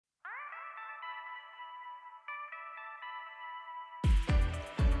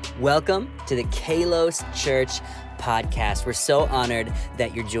Welcome to the Kalos Church podcast. We're so honored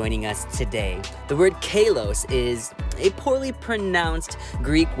that you're joining us today. The word kalos is a poorly pronounced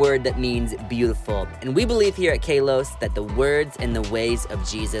Greek word that means beautiful. And we believe here at Kalos that the words and the ways of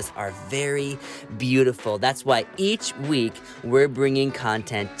Jesus are very beautiful. That's why each week we're bringing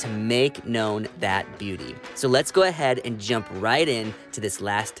content to make known that beauty. So let's go ahead and jump right in to this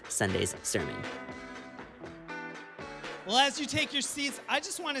last Sunday's sermon. Well, as you take your seats, I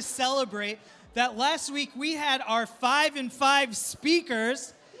just want to celebrate that last week we had our 5 and 5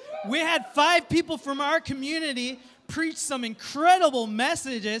 speakers. We had 5 people from our community preach some incredible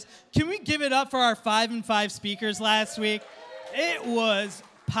messages. Can we give it up for our 5 and 5 speakers last week? It was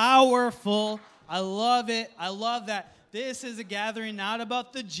powerful. I love it. I love that this is a gathering not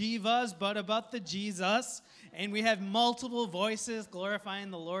about the Jivas, but about the Jesus. And we have multiple voices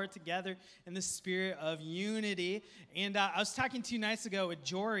glorifying the Lord together in the spirit of unity. And I was talking 2 nights ago with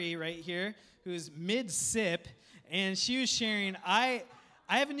Jory right here, who's mid-sip, and she was sharing, I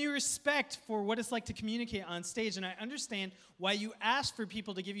have a new respect for what it's like to communicate on stage, and I understand why you ask for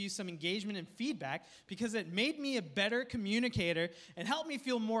people to give you some engagement and feedback, because it made me a better communicator and helped me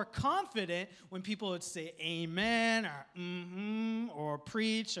feel more confident when people would say amen or mm-hmm or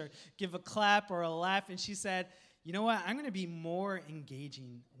preach or give a clap or a laugh. And she said, you know what, I'm going to be more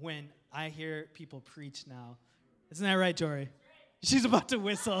engaging when I hear people preach now. Isn't that right, Jory? She's about to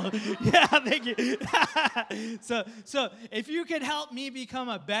whistle. Yeah, thank you. So if you could help me become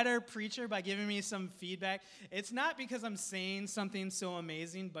a better preacher by giving me some feedback, it's not because I'm saying something so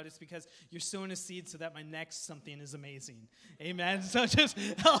amazing, but it's because you're sowing a seed so that my next something is amazing. Amen? So just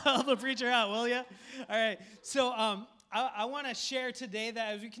help the preacher out, will you? All right. So I want to share today that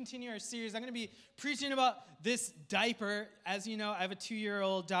as we continue our series, I'm going to be preaching about this diaper. As you know, I have a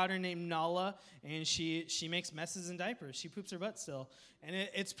 2-year-old daughter named Nala, and she makes messes in diapers. She poops her butt still, and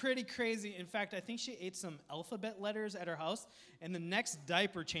it's pretty crazy. In fact, I think she ate some alphabet letters at her house, and the next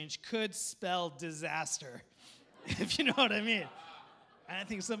diaper change could spell disaster, if you know what I mean. And I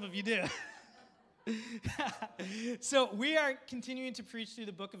think some of you do. So we are continuing to preach through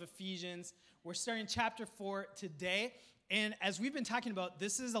the book of Ephesians. We're starting chapter 4 today. And as we've been talking about,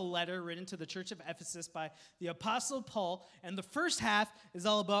 this is a letter written to the church of Ephesus by the Apostle Paul. And the first half is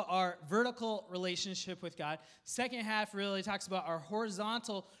all about our vertical relationship with God. Second half really talks about our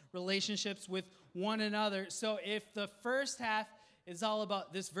horizontal relationships with one another. So if the first half is all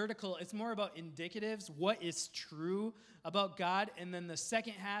about this vertical, it's more about indicatives, what is true about God. And then the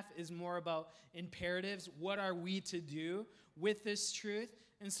second half is more about imperatives, what are we to do with this truth.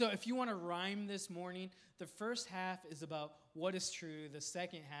 And so if you want to rhyme this morning, the first half is about what is true. The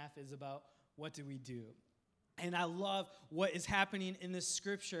second half is about what do we do. And I love what is happening in this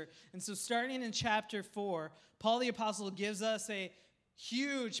scripture. And so starting in chapter 4, Paul the Apostle gives us a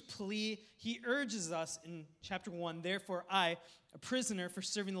huge plea. He urges us in chapter 1, therefore I, a prisoner for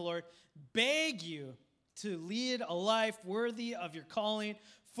serving the Lord, beg you to lead a life worthy of your calling,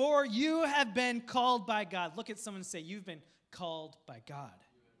 for you have been called by God. Look at someone and say, you've been called by God.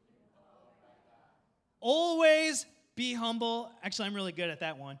 Always be humble. Actually, I'm really good at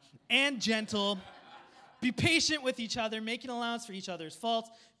that one. And gentle. Be patient with each other, making allowance for each other's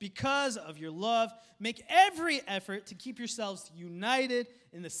faults. Because of your love, make every effort to keep yourselves united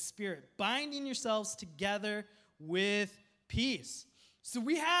in the Spirit, binding yourselves together with peace. So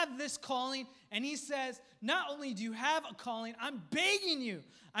we have this calling, and he says, not only do you have a calling, I'm begging you,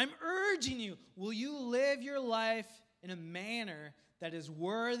 I'm urging you, will you live your life in a manner that is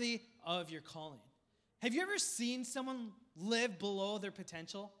worthy of your calling? Have you ever seen someone live below their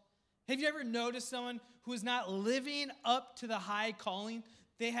potential? Have you ever noticed someone who is not living up to the high calling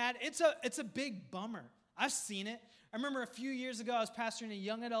they had? It's a big bummer. I've seen it. I remember a few years ago, I was pastoring a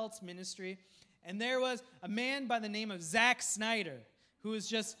young adults ministry, and there was a man by the name of Zach Snyder who was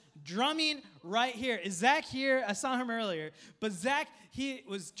just drumming right here. Is Zach here? I saw him earlier. But Zach, he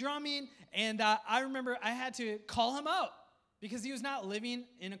was drumming, and I remember I had to call him out because he was not living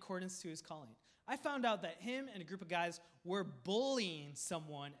in accordance to his calling. I found out that him and a group of guys were bullying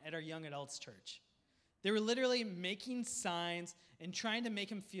someone at our young adults church. They were literally making signs and trying to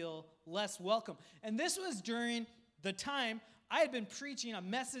make him feel less welcome. And this was during the time I had been preaching a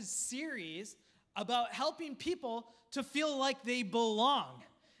message series about helping people to feel like they belong.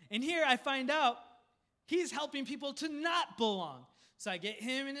 And here I find out he's helping people to not belong. So I get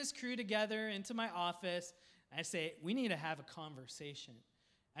him and his crew together into my office. And I say, we need to have a conversation.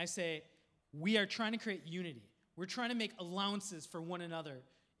 I say, we are trying to create unity. We're trying to make allowances for one another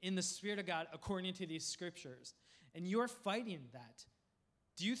in the Spirit of God according to these scriptures. And you're fighting that.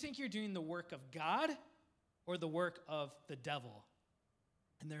 Do you think you're doing the work of God or the work of the devil?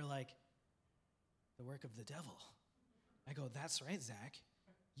 And they're like, the work of the devil. I go, that's right, Zach.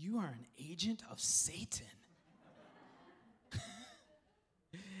 You are an agent of Satan.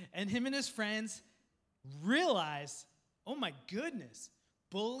 And him and his friends realize, oh my goodness,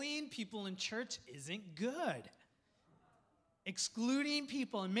 bullying people in church isn't good. Excluding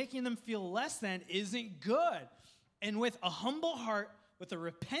people and making them feel less than isn't good. And with a humble heart, with a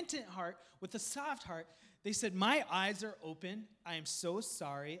repentant heart, with a soft heart, they said, my eyes are open. I am so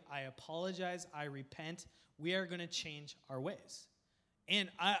sorry. I apologize. I repent. We are going to change our ways. And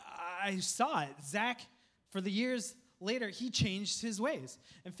I saw it. Zach, for the years later, he changed his ways.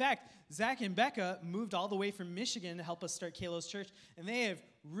 In fact, Zach and Becca moved all the way from Michigan to help us start Kalos Church, and they have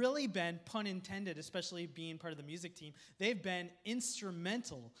really been, pun intended, especially being part of the music team, they've been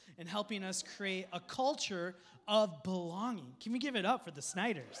instrumental in helping us create a culture of belonging. Can we give it up for the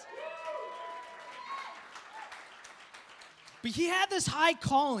Snyders? But he had this high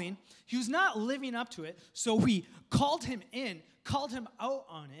calling. He was not living up to it, so we called him in, called him out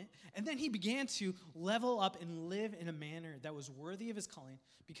on it, and then he began to level up and live in a manner that was worthy of his calling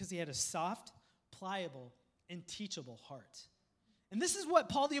because he had a soft, pliable, and teachable heart. And this is what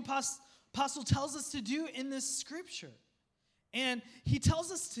Paul the Apostle tells us to do in this scripture. And he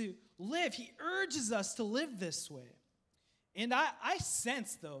tells us to live. He urges us to live this way. And I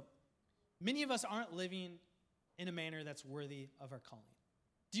sense, though, many of us aren't living in a manner that's worthy of our calling.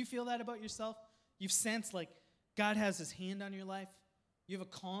 Do you feel that about yourself? You've sensed like God has his hand on your life. You have a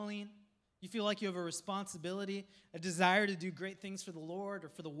calling. You feel like you have a responsibility, a desire to do great things for the Lord or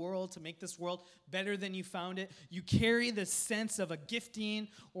for the world, to make this world better than you found it. You carry this sense of a gifting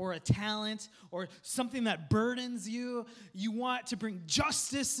or a talent or something that burdens you. You want to bring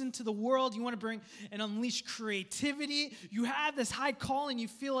justice into the world. You want to bring and unleash creativity. You have this high calling. You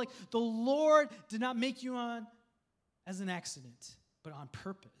feel like the Lord did not make you on as an accident, but on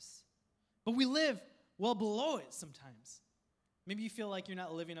purpose. But we live well below it sometimes. Maybe you feel like you're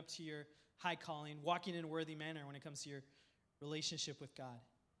not living up to your high calling, walking in a worthy manner when it comes to your relationship with God.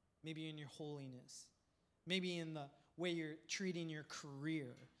 Maybe in your holiness. Maybe in the way you're treating your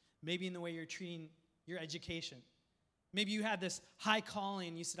career. Maybe in the way you're treating your education. Maybe you had this high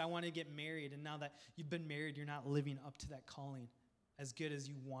calling, you said, I want to get married, and now that you've been married, you're not living up to that calling as good as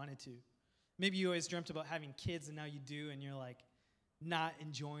you wanted to. Maybe you always dreamt about having kids, and now you do, and you're like not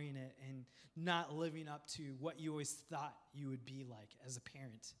enjoying it and not living up to what you always thought you would be like as a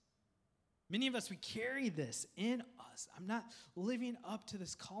parent. Many of us, we carry this in us. I'm not living up to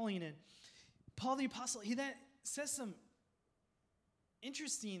this calling. And Paul the Apostle, he then says some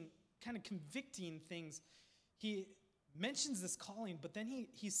interesting, kind of convicting things. He mentions this calling, but then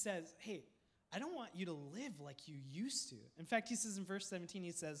he says, hey, I don't want you to live like you used to. In fact, he says in verse 17,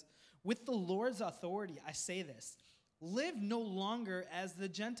 he says, with the Lord's authority, I say this, live no longer as the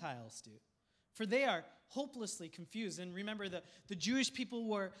Gentiles do, for they are hopelessly confused. And remember, the Jewish people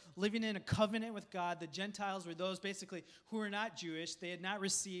were living in a covenant with God. The Gentiles were those basically who were not Jewish. They had not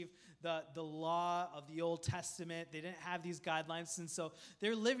received the law of the Old Testament. They didn't have these guidelines. And so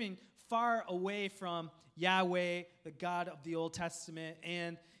they're living far away from Yahweh, the God of the Old Testament.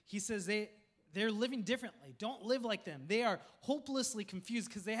 And he says they're living differently. Don't live like them. They are hopelessly confused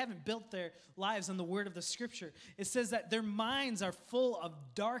because they haven't built their lives on the word of the scripture. It says that their minds are full of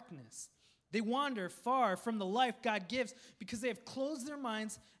darkness. They wander far from the life God gives because they have closed their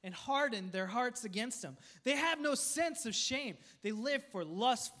minds and hardened their hearts against him. They have no sense of shame. They live for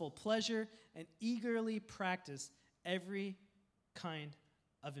lustful pleasure and eagerly practice every kind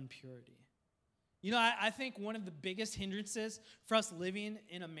of impurity. You know, I think one of the biggest hindrances for us living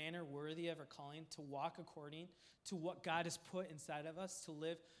in a manner worthy of our calling, to walk according to what God has put inside of us, to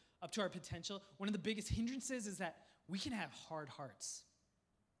live up to our potential, one of the biggest hindrances is that we can have hard hearts,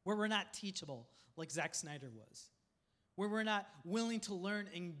 where we're not teachable like Zach Snyder was, where we're not willing to learn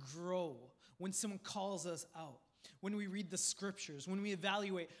and grow when someone calls us out. When we read the scriptures, when we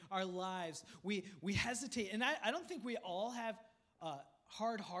evaluate our lives, we hesitate. And I don't think we all have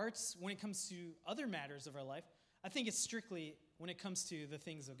hard hearts when it comes to other matters of our life. I think it's strictly when it comes to the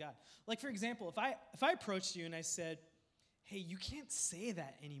things of God. Like, for example, if I approached you and I said, hey, you can't say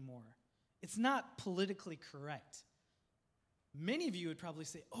that anymore. It's not politically correct. Many of you would probably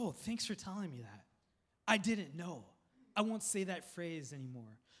say, oh, thanks for telling me that. I didn't know. I won't say that phrase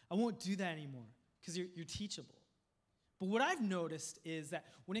anymore. I won't do that anymore because you're teachable. But what I've noticed is that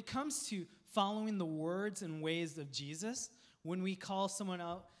when it comes to following the words and ways of Jesus, when we call someone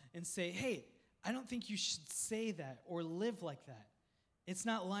out and say, hey, I don't think you should say that or live like that, it's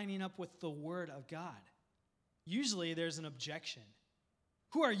not lining up with the word of God. Usually there's an objection.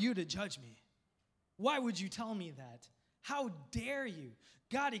 Who are you to judge me? Why would you tell me that? How dare you?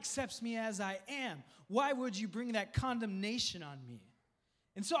 God accepts me as I am. Why would you bring that condemnation on me?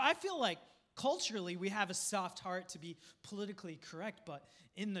 And so I feel like culturally we have a soft heart to be politically correct, but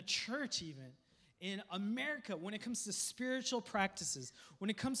in the church even, in America, when it comes to spiritual practices, when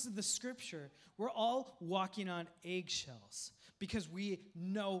it comes to the scripture, we're all walking on eggshells because we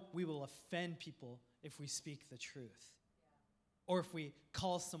know we will offend people if we speak the truth or if we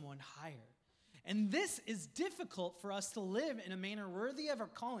call someone higher. And this is difficult for us to live in a manner worthy of our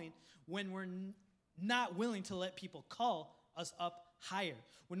calling when we're not willing to let people call us up higher,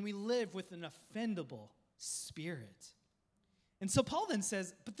 when we live with an offendable spirit. And so Paul then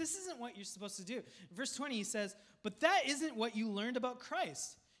says, but this isn't what you're supposed to do. In verse 20, he says, but that isn't what you learned about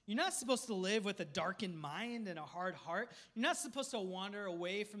Christ. You're not supposed to live with a darkened mind and a hard heart. You're not supposed to wander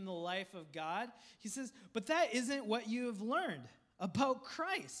away from the life of God. He says, but that isn't what you have learned about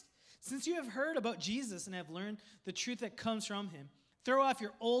Christ. Since you have heard about Jesus and have learned the truth that comes from him, throw off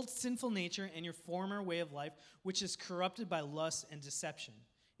your old sinful nature and your former way of life, which is corrupted by lust and deception.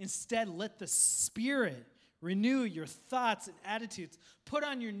 Instead, let the Spirit renew your thoughts and attitudes. Put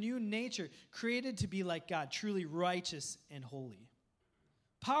on your new nature, created to be like God, truly righteous and holy.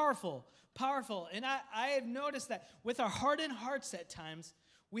 Powerful, powerful. And I have noticed that with our hardened hearts at times,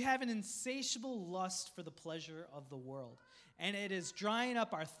 we have an insatiable lust for the pleasure of the world. And it is drying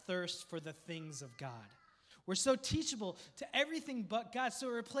up our thirst for the things of God. We're so teachable to everything but God, so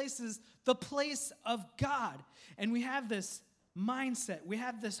it replaces the place of God. And we have this mindset, we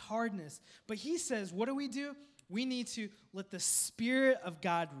have this hardness. But he says, what do? We need to let the Spirit of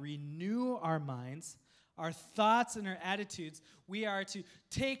God renew our minds, our thoughts, and our attitudes. We are to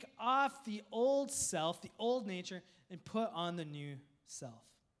take off the old self, the old nature, and put on the new self.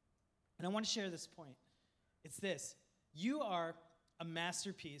 And I want to share this point. It's this. You are a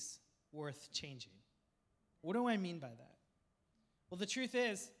masterpiece worth changing. What do I mean by that? Well, the truth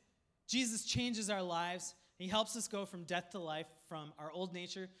is, Jesus changes our lives. He helps us go from death to life, from our old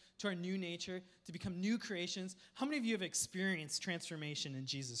nature to our new nature, to become new creations. How many of you have experienced transformation in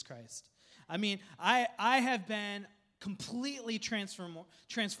Jesus Christ? I mean, I have been completely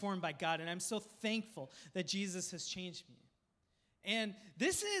transformed by God, and I'm so thankful that Jesus has changed me. And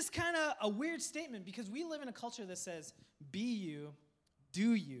this is kind of a weird statement because we live in a culture that says, be you,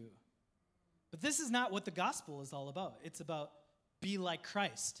 do you. But this is not what the gospel is all about. It's about be like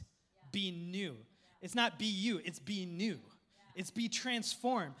Christ, be new. It's not be you, it's be new. It's be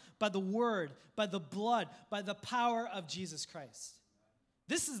transformed by the word, by the blood, by the power of Jesus Christ.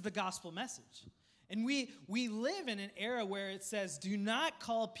 This is the gospel message. And we live in an era where it says, do not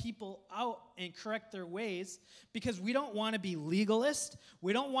call people out and correct their ways because we don't want to be legalist.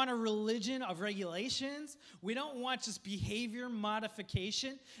 We don't want a religion of regulations. We don't want just behavior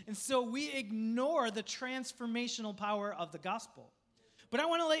modification. And so we ignore the transformational power of the gospel. But I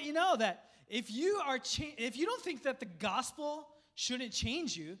want to let you know that if you don't think that the gospel shouldn't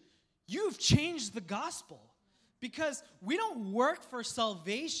change you, you've changed the gospel. Because we don't work for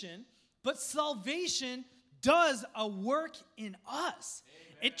salvation, but salvation does a work in us.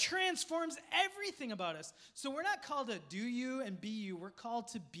 Amen. It transforms everything about us. So we're not called to do you and be you. We're called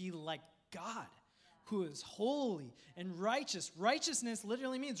to be like God, who is holy and righteous. Righteousness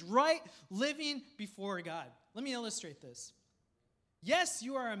literally means right living before God. Let me illustrate this. Yes,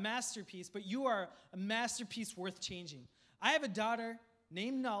 you are a masterpiece, but you are a masterpiece worth changing. I have a daughter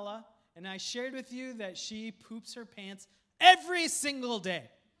named Nala, and I shared with you that she poops her pants every single day.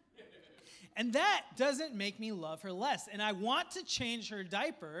 And that doesn't make me love her less. And I want to change her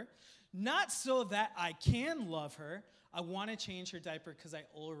diaper, not so that I can love her. I want to change her diaper because I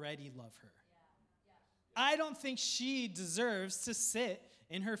already love her. I don't think she deserves to sit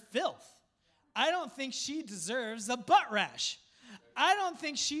in her filth. I don't think she deserves a butt rash. I don't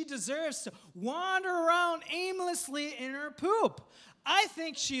think she deserves to wander around aimlessly in her poop. I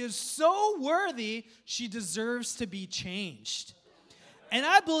think she is so worthy, she deserves to be changed. And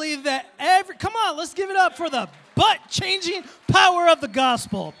I believe that come on, let's give it up for the butt-changing power of the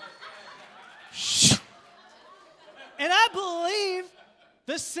gospel. And I believe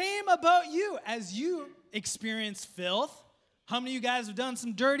the same about you as you experience filth. How many of you guys have done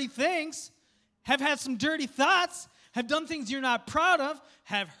some dirty things, have had some dirty thoughts, have done things you're not proud of,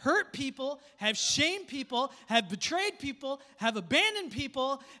 have hurt people, have shamed people, have betrayed people, have abandoned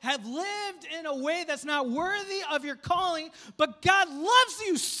people, have lived in a way that's not worthy of your calling, but God loves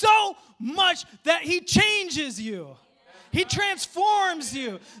you so much that he changes you. He transforms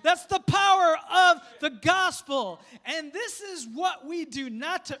you. That's the power of the gospel. And this is what we do,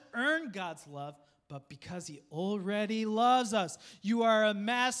 not to earn God's love, but because he already loves us. You are a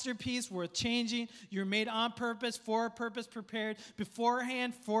masterpiece worth changing. You're made on purpose, for a purpose, prepared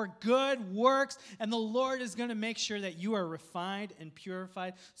beforehand for good works. And the Lord is going to make sure that you are refined and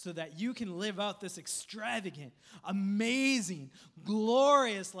purified so that you can live out this extravagant, amazing,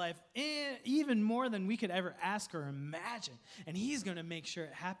 glorious life, even more than we could ever ask or imagine. And he's going to make sure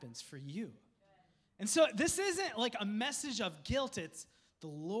it happens for you. And so this isn't like a message of guilt. It's the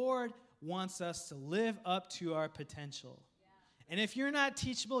Lord wants us to live up to our potential. And if you're not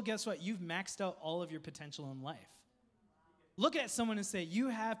teachable, guess what? You've maxed out all of your potential in life. Look at someone and say, you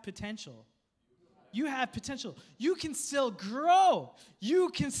have potential. You have potential. You can still grow. You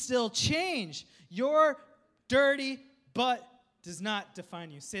can still change. Your dirty butt does not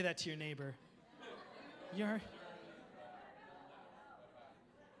define you. Say that to your neighbor.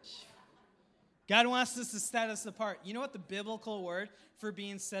 God wants us to set us apart. You know what the biblical word for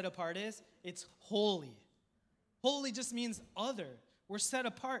being set apart is? It's holy. Holy just means other. We're set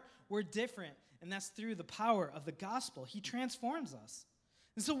apart. We're different. And that's through the power of the gospel. He transforms us.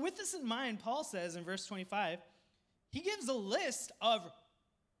 And so with this in mind, Paul says in verse 25, he gives a list of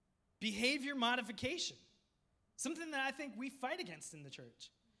behavior modification, something that I think we fight against in the church.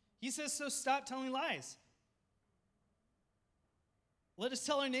 He says, so stop telling lies. Let us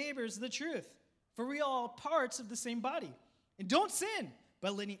tell our neighbors the truth. For we are all parts of the same body. And don't sin by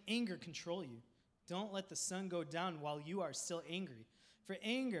letting anger control you. Don't let the sun go down while you are still angry. For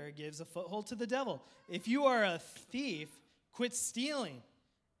anger gives a foothold to the devil. If you are a thief, quit stealing.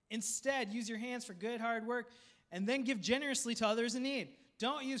 Instead, use your hands for good, hard work, and then give generously to others in need.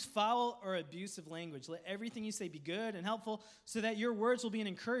 Don't use foul or abusive language. Let everything you say be good and helpful so that your words will be an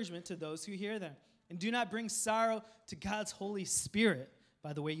encouragement to those who hear them. And do not bring sorrow to God's Holy Spirit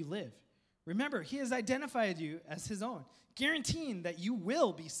by the way you live. Remember, he has identified you as his own, guaranteeing that you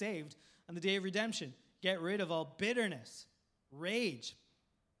will be saved on the day of redemption. Get rid of all bitterness, rage,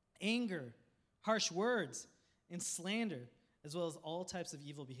 anger, harsh words, and slander, as well as all types of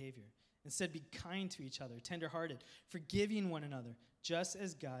evil behavior. Instead, be kind to each other, tenderhearted, forgiving one another, just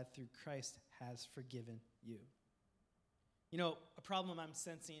as God through Christ has forgiven you. You know, a problem I'm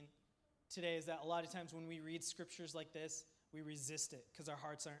sensing today is that a lot of times when we read scriptures like this, we resist it because our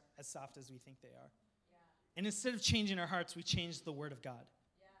hearts aren't as soft as we think they are. Yeah. And instead of changing our hearts, we change the word of God.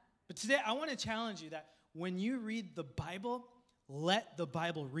 Yeah. But today, I want to challenge you that when you read the Bible, let the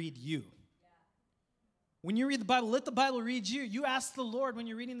Bible read you. Yeah. When you read the Bible, let the Bible read you. You ask the Lord when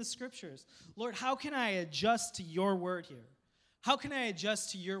you're reading the scriptures, Lord, how can I adjust to your word here? How can I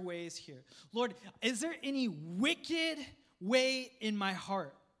adjust to your ways here? Lord, is there any wicked way in my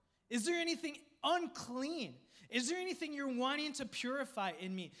heart? Is there anything unclean? Is there anything you're wanting to purify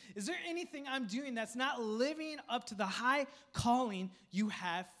in me? Is there anything I'm doing that's not living up to the high calling you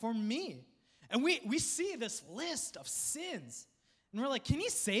have for me? And we see this list of sins. And we're like, can he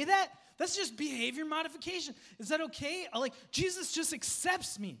say that? That's just behavior modification. Is that okay? Like, Jesus just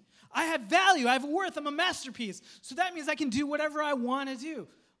accepts me. I have value. I have worth. I'm a masterpiece. So that means I can do whatever I want to do.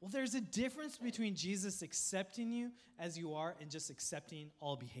 Well, there's a difference between Jesus accepting you as you are and just accepting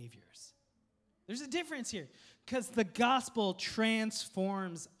all behaviors. There's a difference here because the gospel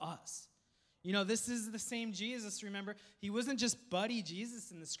transforms us. You know, this is the same Jesus, remember? He wasn't just buddy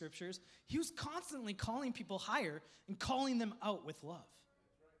Jesus in the scriptures. He was constantly calling people higher and calling them out with love.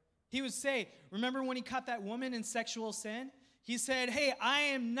 He would say, remember when he caught that woman in sexual sin? He said, hey, I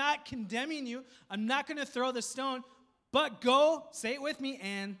am not condemning you. I'm not going to throw the stone, but go, say it with me,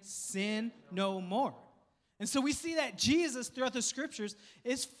 and sin no more. And so we see that Jesus, throughout the scriptures,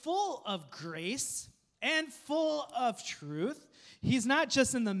 is full of grace and full of truth. He's not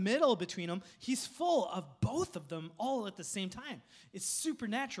just in the middle between them. He's full of both of them all at the same time. It's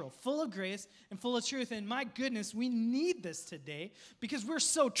supernatural, full of grace and full of truth. And my goodness, we need this today because we're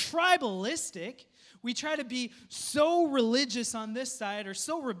so tribalistic. We try to be so religious on this side or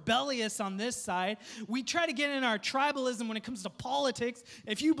so rebellious on this side. We try to get in our tribalism when it comes to politics.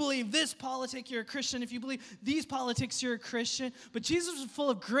 If you believe this politic, you're a Christian. If you believe these politics, you're a Christian. But Jesus was full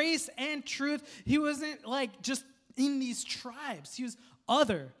of grace and truth. He wasn't like just in these tribes. He was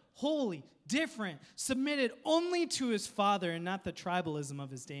other, holy, different, submitted only to his Father and not the tribalism of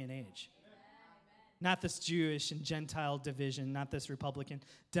his day and age. Not this Jewish and Gentile division, not this Republican,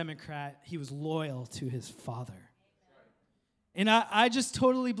 Democrat. He was loyal to his Father. And I just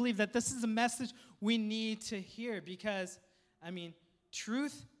totally believe that this is a message we need to hear because, I mean,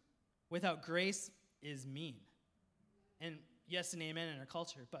 truth without grace is mean. And yes and amen in our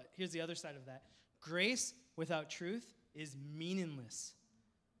culture, but here's the other side of that. Grace without truth is meaningless.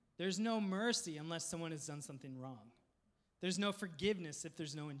 There's no mercy unless someone has done something wrong. There's no forgiveness if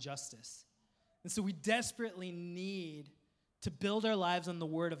there's no injustice. And so we desperately need to build our lives on the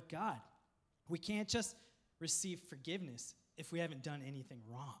Word of God. We can't just receive forgiveness if we haven't done anything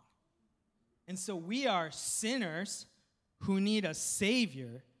wrong. And so we are sinners who need a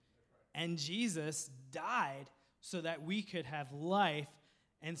Savior, and Jesus died so that we could have life.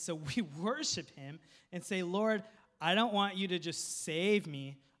 And so we worship him and say, Lord, I don't want you to just save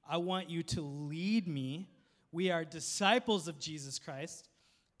me. I want you to lead me. We are disciples of Jesus Christ.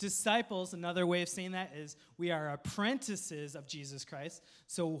 Disciples, another way of saying that is we are apprentices of Jesus Christ.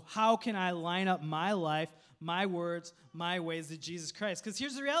 So how can I line up my life, my words, my ways to Jesus Christ? Because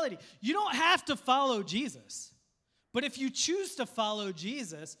here's the reality. You don't have to follow Jesus. But if you choose to follow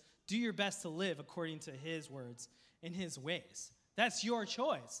Jesus, do your best to live according to his words and his ways. That's your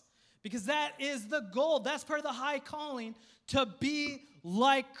choice. Because that is the goal. That's part of the high calling, to be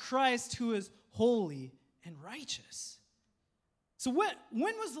like Christ, who is holy and righteous. So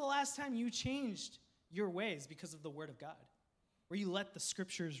when was the last time you changed your ways because of the Word of God? Where you let the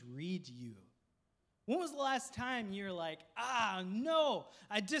Scriptures read you? When was the last time you're like, no,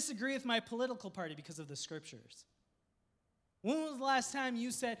 I disagree with my political party because of the Scriptures? When was the last time you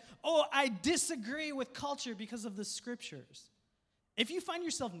said, I disagree with culture because of the Scriptures? If you find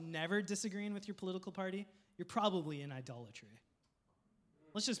yourself never disagreeing with your political party, you're probably in idolatry.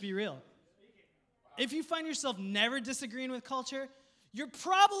 Let's just be real. If you find yourself never disagreeing with culture, you're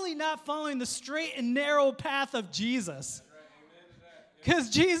probably not following the straight and narrow path of Jesus. Because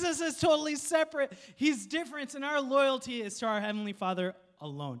Jesus is totally separate. He's different, and our loyalty is to our Heavenly Father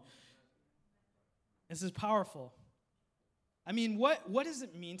alone. This is powerful. I mean, what does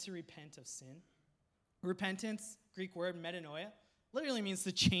it mean to repent of sin? Repentance, Greek word metanoia, literally means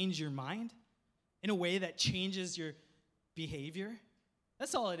to change your mind in a way that changes your behavior.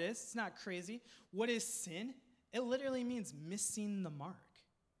 That's all it is. It's not crazy. What is sin? It literally means missing the mark.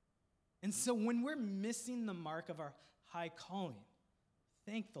 And so when we're missing the mark of our high calling,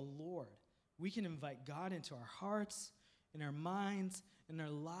 thank the Lord, we can invite God into our hearts, in our minds, in our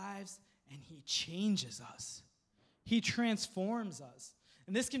lives, and he changes us. He transforms us.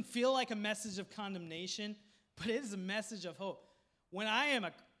 And this can feel like a message of condemnation, but it is a message of hope. When I am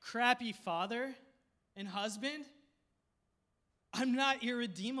a crappy father and husband, I'm not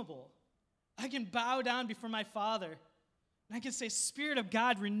irredeemable. I can bow down before my Father, and I can say, Spirit of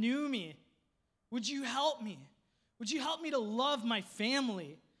God, renew me. Would you help me? Would you help me to love my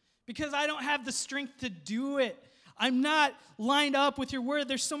family? Because I don't have the strength to do it. I'm not lined up with your word.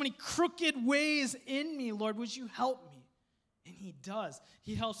 There's so many crooked ways in me, Lord. Would you help me? And he does.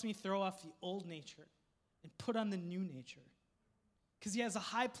 He helps me throw off the old nature and put on the new nature. Because he has a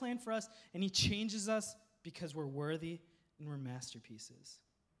high plan for us, and he changes us because we're worthy and we're masterpieces.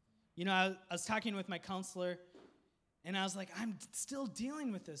 You know, I was talking with my counselor, and I was like, I'm still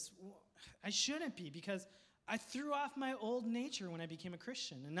dealing with this. I shouldn't be, because I threw off my old nature when I became a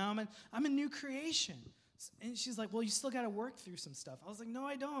Christian, and now I'm a new creation. And she's like, well, you still got to work through some stuff. I was like, no,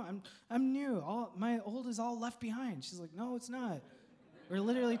 I don't. I'm new. My old is all left behind. She's like, no, it's not. We're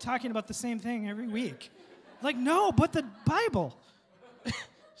literally talking about the same thing every week. I'm like, no, but the Bible.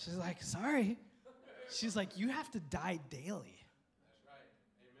 She's like, sorry. She's like, you have to die daily. That's right.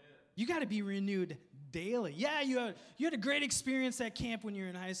 Amen. You got to be renewed daily. Yeah, you had a great experience at camp when you were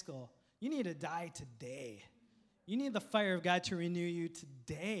in high school. You need to die today. You need the fire of God to renew you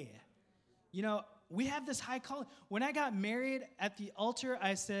today. You know, we have this high calling. When I got married at the altar,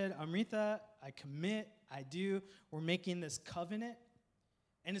 I said, Amrita, I commit, I do. We're making this covenant.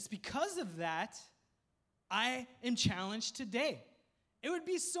 And it's because of that, I am challenged today. It would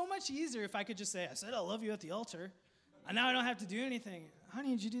be so much easier if I could just say, I said I love you at the altar, and now I don't have to do anything.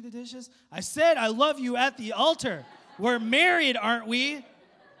 Honey, did you do the dishes? I said I love you at the altar. We're married, aren't we?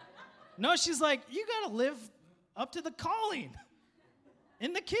 No, she's like, you got to live up to the calling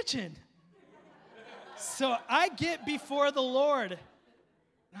in the kitchen. So I get before the Lord,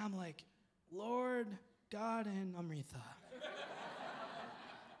 and I'm like, Lord, God, and Amrita,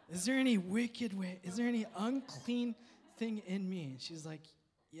 is there any wicked way? Is there any unclean thing in me? And she's like,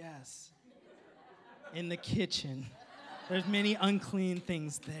 yes. In the kitchen, there's many unclean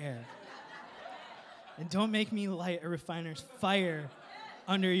things there. And don't make me light a refiner's fire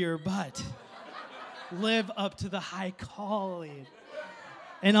under your butt. Live up to the high calling.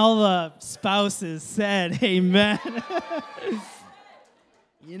 And all the spouses said, amen.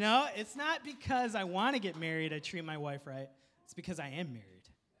 You know, it's not because I want to get married I treat my wife right. It's because I am married.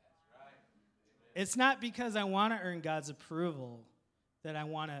 It's not because I want to earn God's approval that I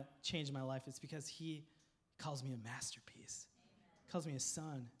want to change my life. It's because he calls me a masterpiece. He calls me a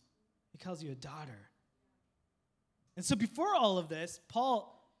son. He calls you a daughter. And so before all of this,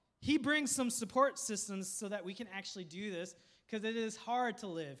 Paul, He brings some support systems so that we can actually do this, because it is hard to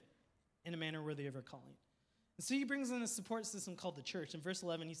live in a manner worthy of our calling. And so he brings in a support system called the church. In verse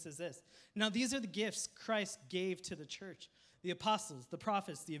 11, he says this: "Now these are the gifts Christ gave to the church: the apostles, the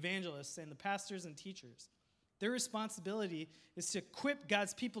prophets, the evangelists, and the pastors and teachers. Their responsibility is to equip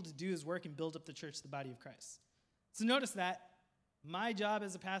God's people to do his work and build up the church, the body of Christ." So notice that my job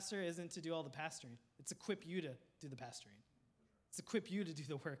as a pastor isn't to do all the pastoring. It's equip you to do the pastoring. It's equip you to do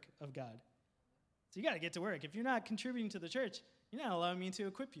the work of God. So you got to get to work. If you're not contributing to the church, you're not allowing me to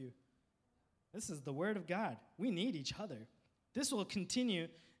equip you. This is the word of God. We need each other. This will continue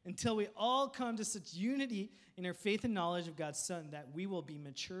until we all come to such unity in our faith and knowledge of God's Son that we will be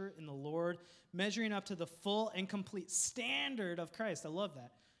mature in the Lord, measuring up to the full and complete standard of Christ. I love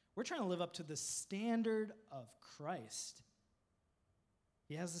that. We're trying to live up to the standard of Christ.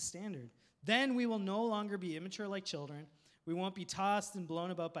 He has the standard. Then we will no longer be immature like children. We won't be tossed and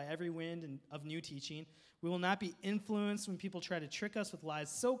blown about by every wind of new teaching. We will not be influenced when people try to trick us with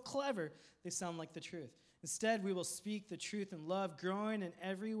lies so clever they sound like the truth. Instead, we will speak the truth in love, growing in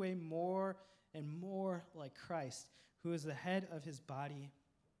every way more and more like Christ, who is the head of his body,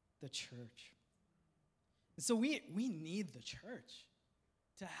 the church. And so we need the church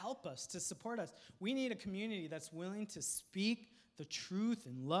to help us, to support us. We need a community that's willing to speak the truth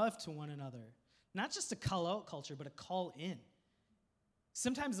in love to one another. Not just a call out culture, but a call in.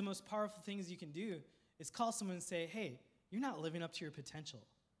 Sometimes the most powerful things you can do is call someone and say, "Hey, you're not living up to your potential.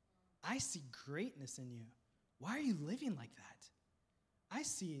 I see greatness in you. Why are you living like that? I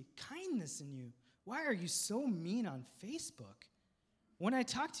see kindness in you. Why are you so mean on Facebook? When I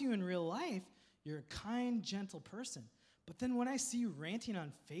talk to you in real life, you're a kind, gentle person. But then when I see you ranting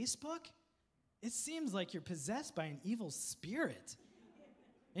on Facebook, it seems like you're possessed by an evil spirit."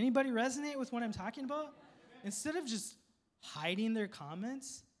 Anybody resonate with what I'm talking about? Instead of just hiding their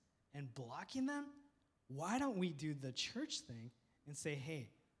comments and blocking them, why don't we do the church thing and say, "Hey,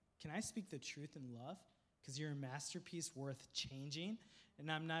 can I speak the truth in love? Because you're a masterpiece worth changing,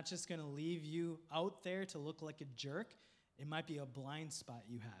 and I'm not just going to leave you out there to look like a jerk. It might be a blind spot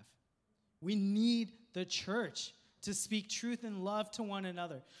you have." We need the church to speak truth and love to one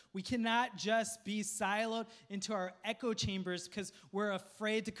another. We cannot just be siloed into our echo chambers because we're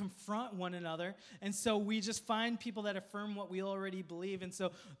afraid to confront one another. And so we just find people that affirm what we already believe. And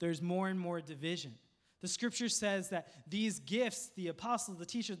so there's more and more division. The scripture says that these gifts, the apostles, the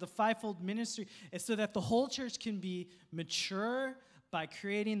teachers, the fivefold ministry, is so that the whole church can be mature by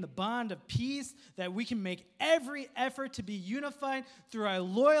creating the bond of peace, that we can make every effort to be unified through our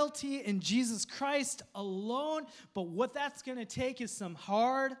loyalty in Jesus Christ alone. But what that's going to take is some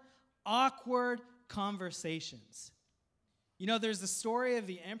hard, awkward conversations. You know, there's the story of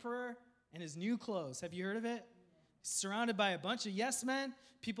the emperor and his new clothes. Have you heard of it? He's surrounded by a bunch of yes men,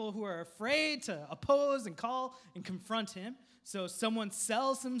 people who are afraid to oppose and call and confront him. So someone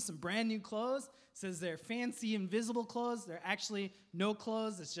sells him some brand new clothes, says they're fancy, invisible clothes. They're actually no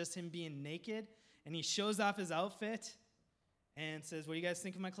clothes. It's just him being naked. And he shows off his outfit and says, "What do you guys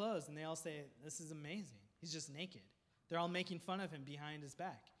think of my clothes?" And they all say, "This is amazing. He's just naked." They're all making fun of him behind his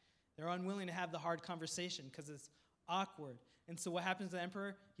back. They're unwilling to have the hard conversation because it's awkward. And so what happens to the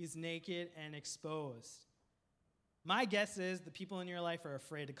emperor? He's naked and exposed. My guess is the people in your life are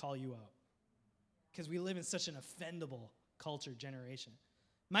afraid to call you out because we live in such an offendable culture generation.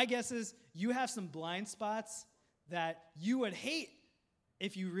 My guess is you have some blind spots that you would hate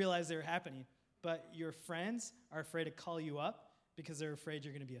if you realized they were happening, but your friends are afraid to call you up because they're afraid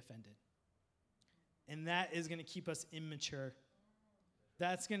you're going to be offended. And that is going to keep us immature.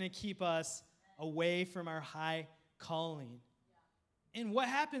 That's going to keep us away from our high calling. And what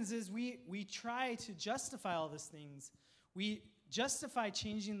happens is we try to justify all these things. We justify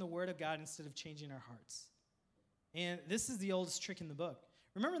changing the word of God instead of changing our hearts. And this is the oldest trick in the book.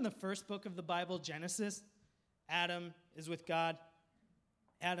 Remember in the first book of the Bible, Genesis, Adam is with God.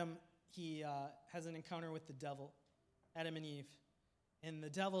 Adam, he has an encounter with the devil, Adam and Eve. And the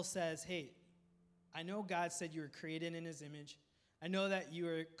devil says, "Hey, I know God said you were created in his image. I know that you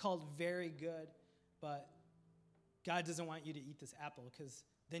were called very good, but God doesn't want you to eat this apple because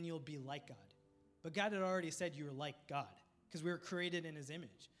then you'll be like God." But God had already said you were like God because we were created in his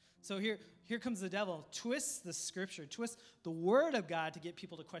image. So here comes the devil, twists the scripture, twists the word of God to get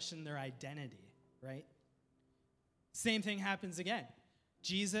people to question their identity, right? Same thing happens again.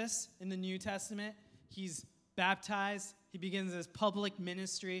 Jesus in the New Testament, he's baptized. He begins his public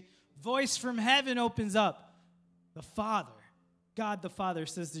ministry. Voice from heaven opens up. The Father, God the Father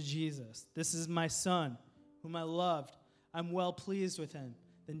says to Jesus, "This is my Son, whom I loved. I'm well pleased with him."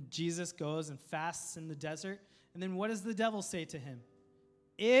 Then Jesus goes and fasts in the desert. And then what does the devil say to him?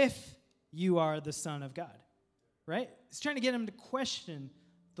 if you are the Son of God, right? He's trying to get him to question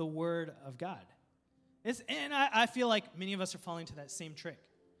the word of God. And I feel like many of us are falling to that same trick.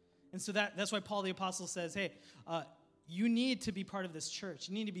 And so that's why Paul the Apostle says, hey, you need to be part of this church.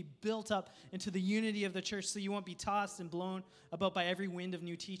 You need to be built up into the unity of the church so you won't be tossed and blown about by every wind of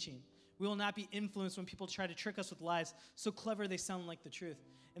new teaching. We will not be influenced when people try to trick us with lies so clever they sound like the truth.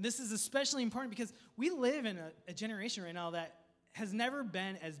 And this is especially important because we live in a generation right now that has never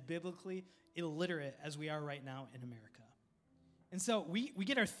been as biblically illiterate as we are right now in America. And so we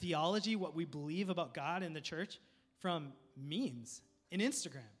get our theology, what we believe about God and the church, from memes and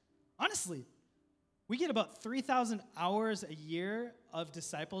Instagram. Honestly, we get about 3,000 hours a year of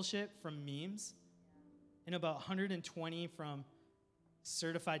discipleship from memes and about 120 from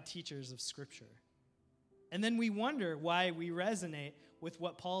certified teachers of Scripture. And then we wonder why we resonate with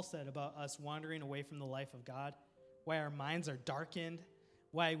what Paul said about us wandering away from the life of God, why our minds are darkened,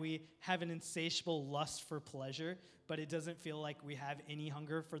 why we have an insatiable lust for pleasure, but it doesn't feel like we have any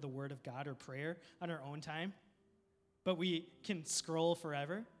hunger for the word of God or prayer on our own time, but we can scroll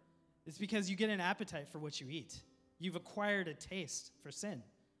forever. It's because you get an appetite for what you eat. You've acquired a taste for sin.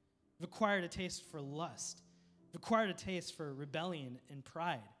 You've acquired a taste for lust. You've acquired a taste for rebellion and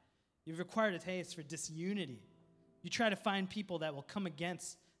pride. You've acquired a taste for disunity. You try to find people that will come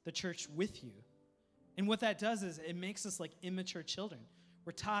against the church with you. And what that does is it makes us like immature children.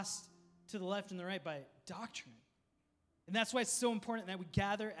 We're tossed to the left and the right by doctrine. And that's why it's so important that we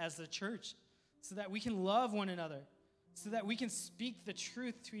gather as a church so that we can love one another, so that we can speak the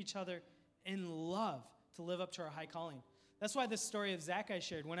truth to each other in love to live up to our high calling. That's why this story of Zach I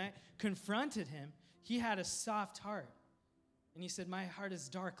shared, when I confronted him, he had a soft heart. And he said, my heart is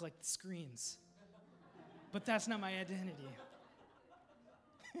dark like the screens. But that's not my identity.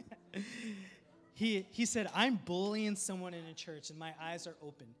 He said, I'm bullying someone in a church and my eyes are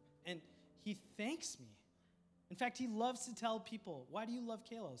open. And he thanks me. In fact, he loves to tell people, why do you love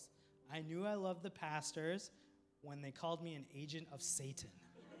Kalos? I knew I loved the pastors when they called me an agent of Satan.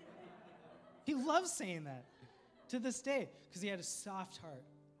 He loves saying that to this day because he had a soft heart.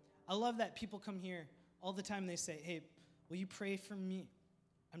 I love that people come here all the time. They say, hey, will you pray for me?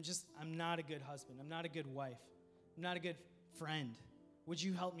 I'm not a good husband. I'm not a good wife. I'm not a good friend. Would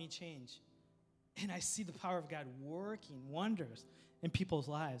you help me change? And I see the power of God working wonders in people's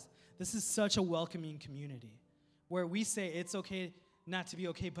lives. This is such a welcoming community where we say it's okay not to be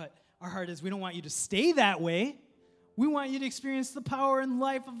okay, but our heart is we don't want you to stay that way. We want you to experience the power and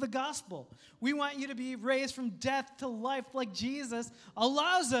life of the gospel. We want you to be raised from death to life like Jesus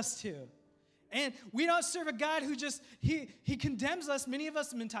allows us to. And we don't serve a God who just, he condemns us. Many of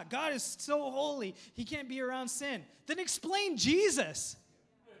us have been taught, God is so holy, he can't be around sin. Then explain Jesus,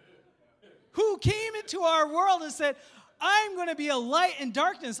 who came into our world and said, I'm going to be a light in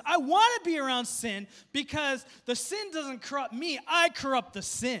darkness. I want to be around sin because the sin doesn't corrupt me. I corrupt the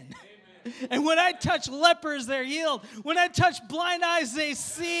sin. And when I touch lepers, they're healed. When I touch blind eyes, they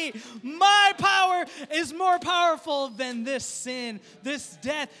see. My power is more powerful than this sin, this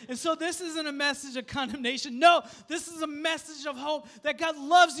death. And so this isn't a message of condemnation. No, this is a message of hope that God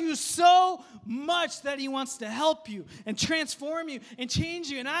loves you so much that he wants to help you and transform you and change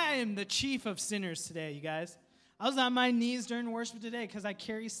you. And I am the chief of sinners today, you guys. I was on my knees during worship today because I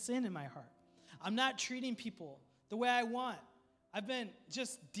carry sin in my heart. I'm not treating people the way I want. I've been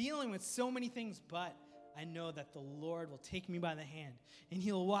just dealing with so many things, but I know that the Lord will take me by the hand, and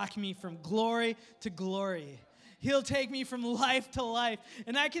he'll walk me from glory to glory. He'll take me from life to life.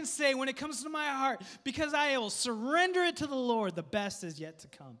 And I can say when it comes to my heart, because I will surrender it to the Lord, the best is yet to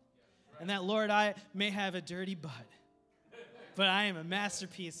come. And that, Lord, I may have a dirty butt, but I am a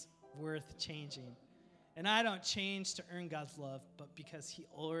masterpiece worth changing. And I don't change to earn God's love, but because he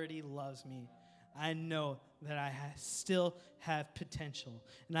already loves me. I know that I still have potential,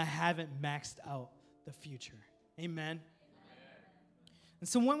 and I haven't maxed out the future. Amen? And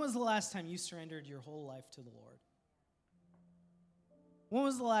so when was the last time you surrendered your whole life to the Lord? When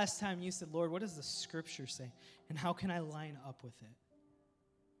was the last time you said, Lord, what does the Scripture say, and how can I line up with it?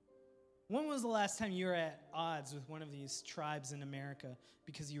 When was the last time you were at odds with one of these tribes in America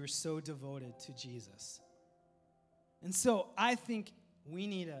because you were so devoted to Jesus? And so I think we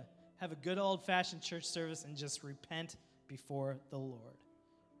need to have a good old-fashioned church service and just repent before the Lord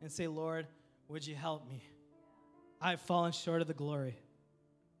and say, Lord, would you help me? I've fallen short of the glory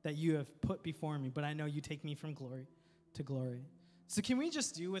that you have put before me, but I know you take me from glory to glory. So can we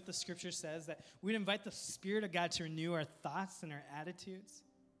just do what the Scripture says, that we'd invite the Spirit of God to renew our thoughts and our attitudes,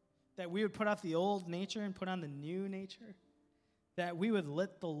 that we would put off the old nature and put on the new nature, that we would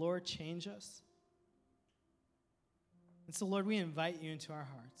let the Lord change us? And so, Lord, we invite you into our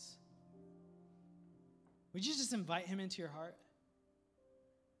hearts. Would you just invite him into your heart?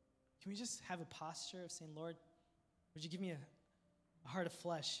 Can we just have a posture of saying, Lord, would you give me a heart of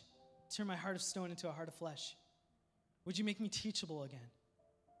flesh? Turn my heart of stone into a heart of flesh. Would you make me teachable again?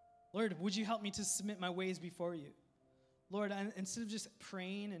 Lord, would you help me to submit my ways before you? Lord, instead of just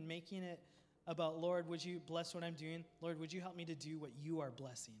praying and making it about, Lord, would you bless what I'm doing? Lord, would you help me to do what you are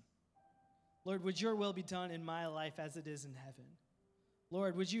blessing? Lord, would your will be done in my life as it is in heaven?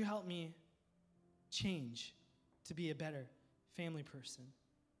 Lord, would you help me change to be a better family person,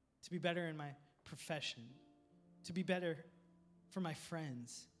 to be better in my profession, to be better for my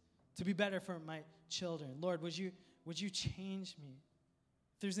friends, to be better for my children? Lord, would you change me?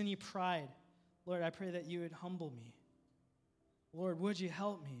 If there's any pride, Lord, I pray that you would humble me. Lord, would you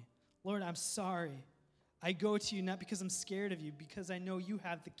help me? Lord, I'm sorry. I go to you not because I'm scared of you, because I know you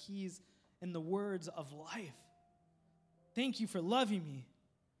have the keys and the words of life. Thank you for loving me.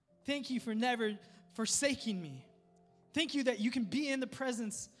 Thank you for never forsaking me. Thank you that you can be in the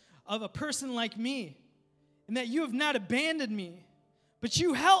presence of a person like me and that you have not abandoned me, but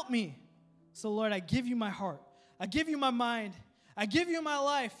you help me. So, Lord, I give you my heart. I give you my mind. I give you my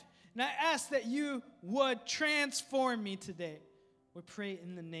life. And I ask that you would transform me today. We pray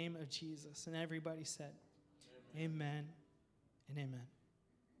in the name of Jesus. And everybody said, amen and amen.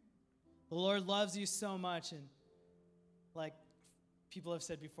 The Lord loves you so much. And like people have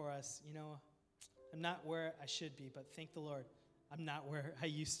said before us, I'm not where I should be, but thank the Lord, I'm not where I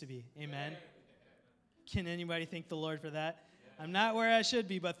used to be. Amen. Can anybody thank the Lord for that? I'm not where I should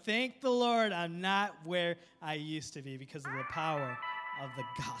be, but thank the Lord, I'm not where I used to be because of the power of the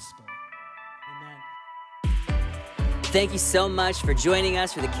gospel. Amen. Thank you so much for joining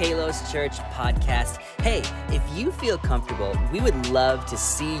us for the Kalos Church podcast. Hey, if you feel comfortable, we would love to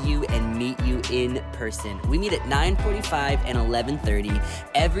see you and meet you in person. We meet at 9:45 and 11:30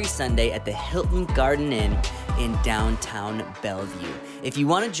 every Sunday at the Hilton Garden Inn in downtown Bellevue. If you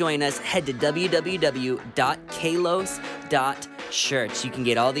want to join us, head to www.kalos.church. You can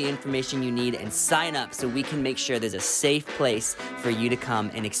get all the information you need and sign up so we can make sure there's a safe place for you to come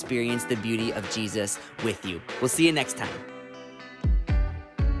and experience the beauty of Jesus with you. We'll see you next time.